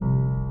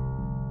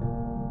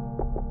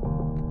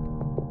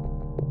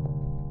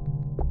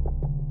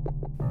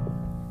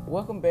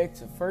Welcome back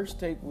to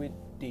First Take with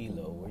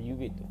D-Lo, where you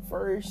get the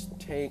first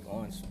take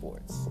on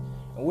sports.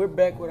 And we're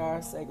back with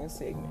our second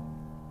segment.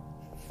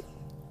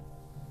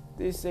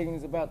 This segment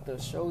is about the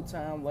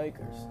Showtime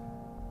Lakers.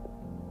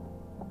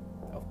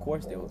 Of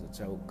course there was a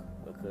joke,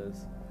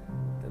 because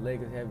the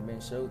Lakers haven't been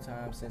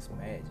Showtime since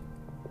Magic.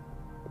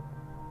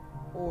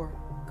 Or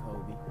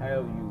Kobe,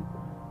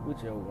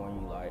 whichever one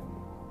you like.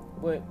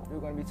 But we're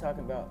going to be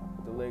talking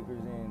about the Lakers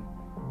and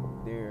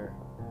their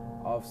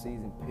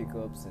off-season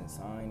pickups and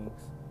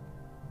signings.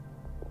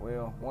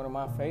 Well, one of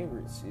my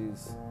favorites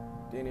is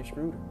Dennis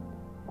Schroeder.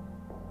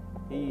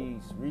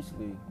 He's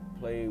recently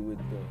played with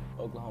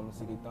the Oklahoma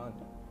City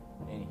Thunder,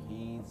 and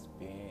he's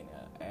been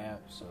an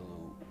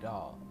absolute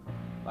dog.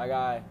 Like,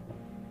 I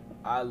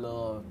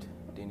loved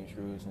Dennis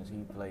Schroeder since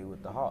he played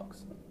with the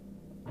Hawks.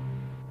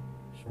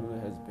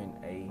 Schroeder has been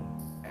an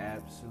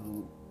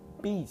absolute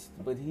beast,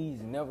 but he's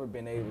never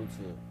been able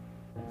to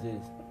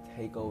just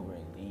take over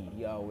and lead.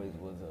 He always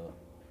was a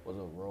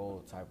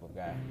role type of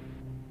guy.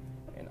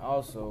 And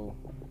also,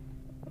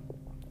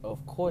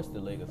 of course, the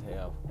Lakers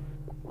have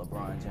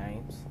LeBron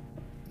James.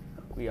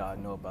 We all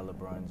know about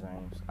LeBron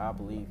James. I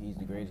believe he's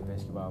the greatest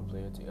basketball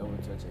player to ever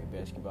touch a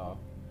basketball.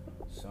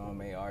 Some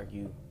may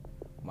argue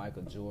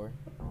Michael Jordan.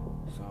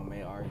 Some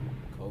may argue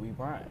Kobe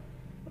Bryant.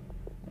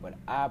 But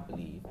I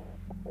believe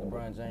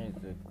LeBron James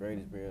is the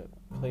greatest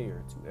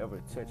player to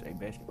ever touch a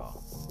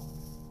basketball.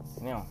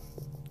 Now,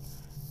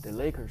 the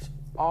Lakers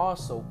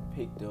also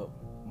picked up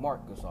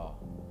Marc Gasol.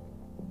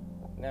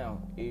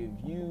 Now, if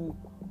you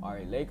are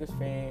a Lakers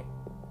fan,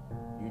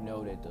 you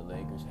know that the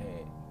Lakers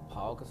had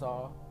Paul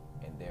Gasol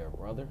and their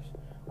brothers,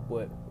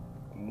 but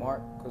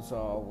Marc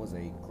Gasol was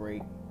a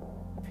great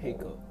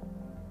pickup.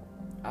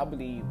 I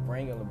believe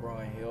bringing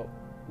LeBron help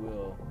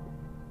will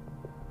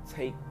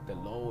take the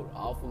load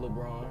off of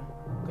LeBron,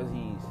 because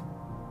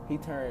he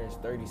turns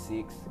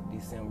 36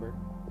 December,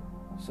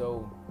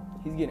 so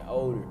he's getting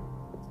older,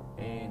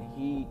 and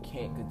he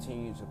can't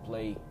continue to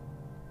play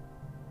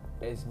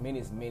as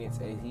many minutes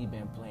as he's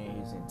been playing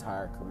his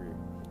entire career.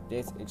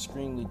 That's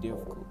extremely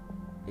difficult,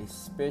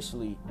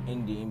 especially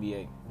in the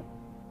NBA.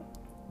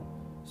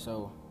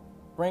 So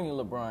bringing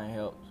LeBron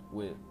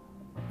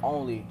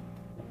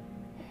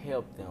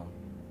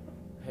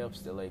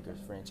helps the Lakers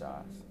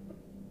franchise.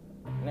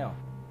 Now,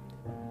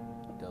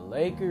 the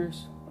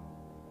Lakers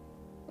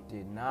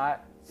did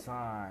not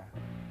sign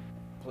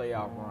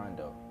playoff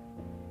Rondo.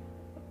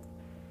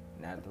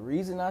 Now, the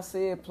reason I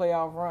said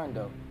playoff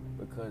Rondo,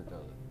 because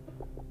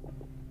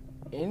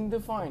in the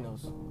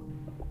finals,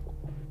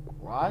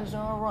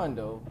 Rajon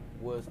Rondo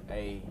was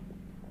a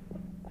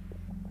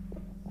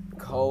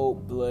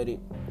cold-blooded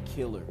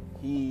killer.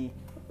 He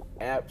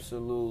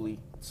absolutely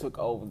took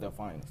over the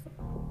finals.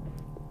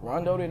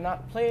 Rondo did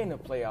not play in the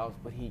playoffs,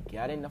 but he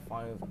got in the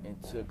finals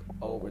and took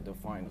over the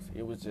finals.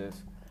 It was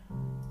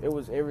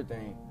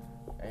everything.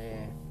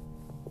 And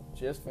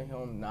just for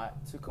him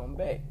not to come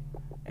back.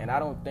 And I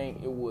don't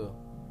think it will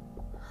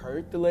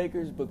hurt the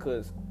Lakers,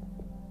 because,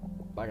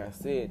 like I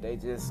said, they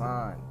just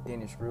signed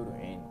Dennis Schroeder,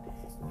 and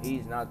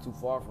he's not too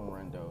far from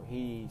Rondo.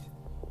 He's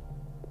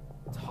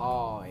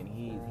tall, and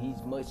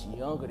he's much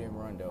younger than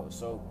Rondo.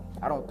 So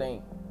I don't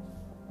think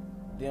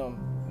them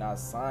not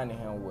signing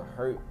him would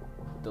hurt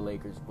the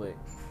Lakers, but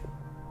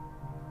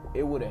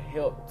it would have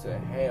helped to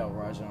have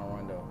Rajon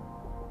Rondo.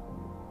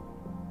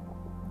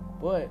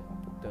 But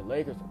the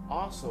Lakers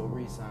also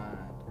re-signed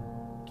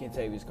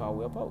Kentavious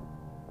Caldwell-Pope,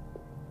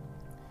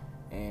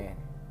 and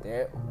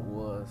that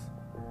was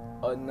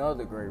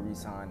another great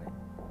re-signing,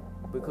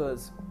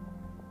 because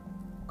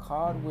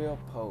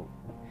Caldwell-Pope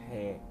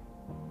had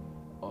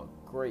a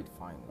great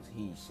finals.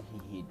 He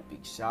hit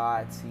big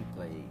shots. He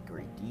played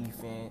great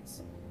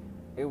defense.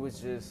 It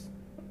was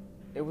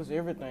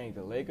everything.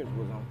 The Lakers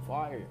was on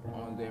fire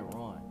on their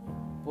run.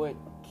 But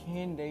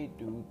can they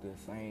do the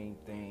same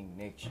thing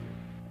next year?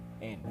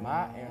 And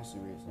my answer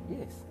is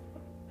yes.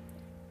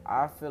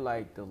 I feel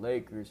like the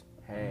Lakers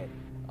had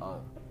a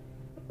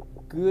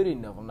good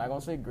enough, I'm not going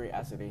to say great,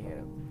 I said they had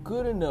a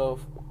good enough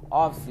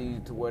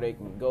offseason to where they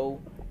can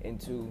go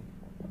into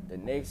the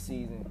next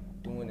season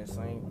doing the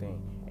same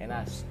thing. And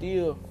I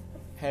still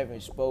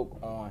haven't spoke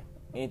on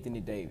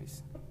Anthony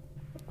Davis.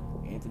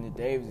 Anthony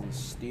Davis is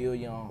still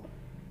young.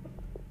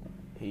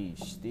 He's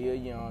still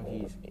young.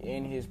 He's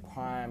in his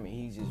prime, and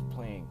he's just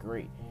playing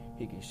great.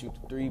 He can shoot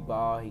the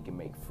 3-ball. He can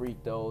make free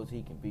throws.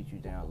 He can beat you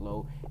down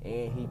low.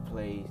 And he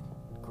plays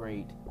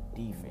great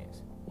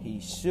defense. He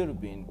should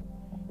have been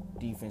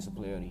Defensive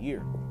Player of the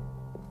Year.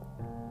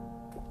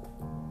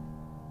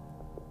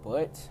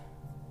 But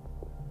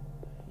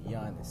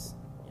Giannis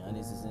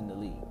is in the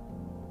league.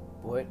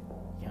 But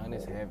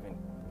Giannis haven't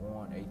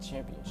won a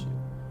championship.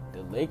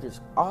 The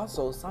Lakers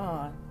also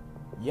signed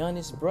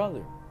Giannis'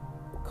 brother,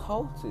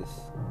 Kostas.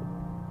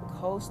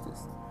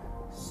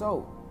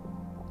 So,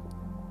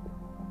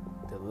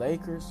 the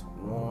Lakers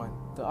won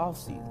the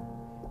offseason.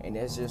 And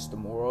that's just the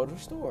moral of the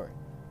story.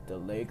 The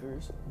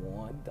Lakers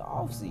won the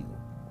offseason.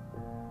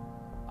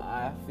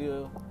 I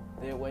feel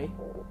that way.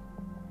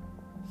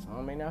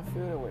 Some may not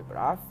feel that way, but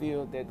I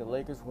feel that the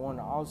Lakers won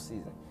the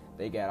offseason.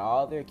 They got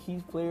all their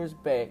key players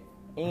back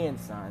and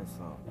signed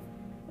some.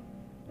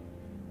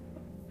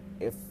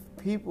 If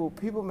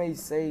people may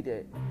say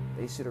that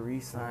they should have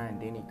re-signed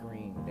Danny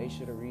Green, they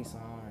should have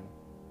re-signed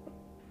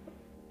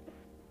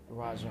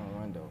Rajon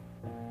Rondo,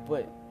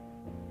 but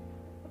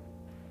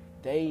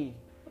they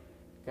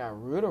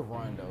got rid of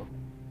Rondo,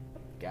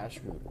 got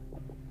Schroeder,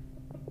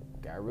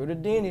 got rid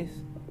of Dennis,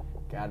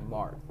 got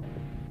Mark.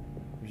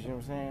 You see what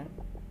I'm saying?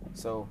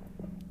 So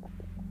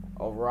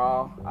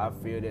overall, I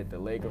feel that the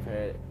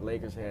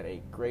Lakers had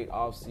a great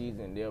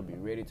offseason. They'll be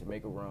ready to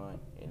make a run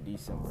in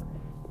December.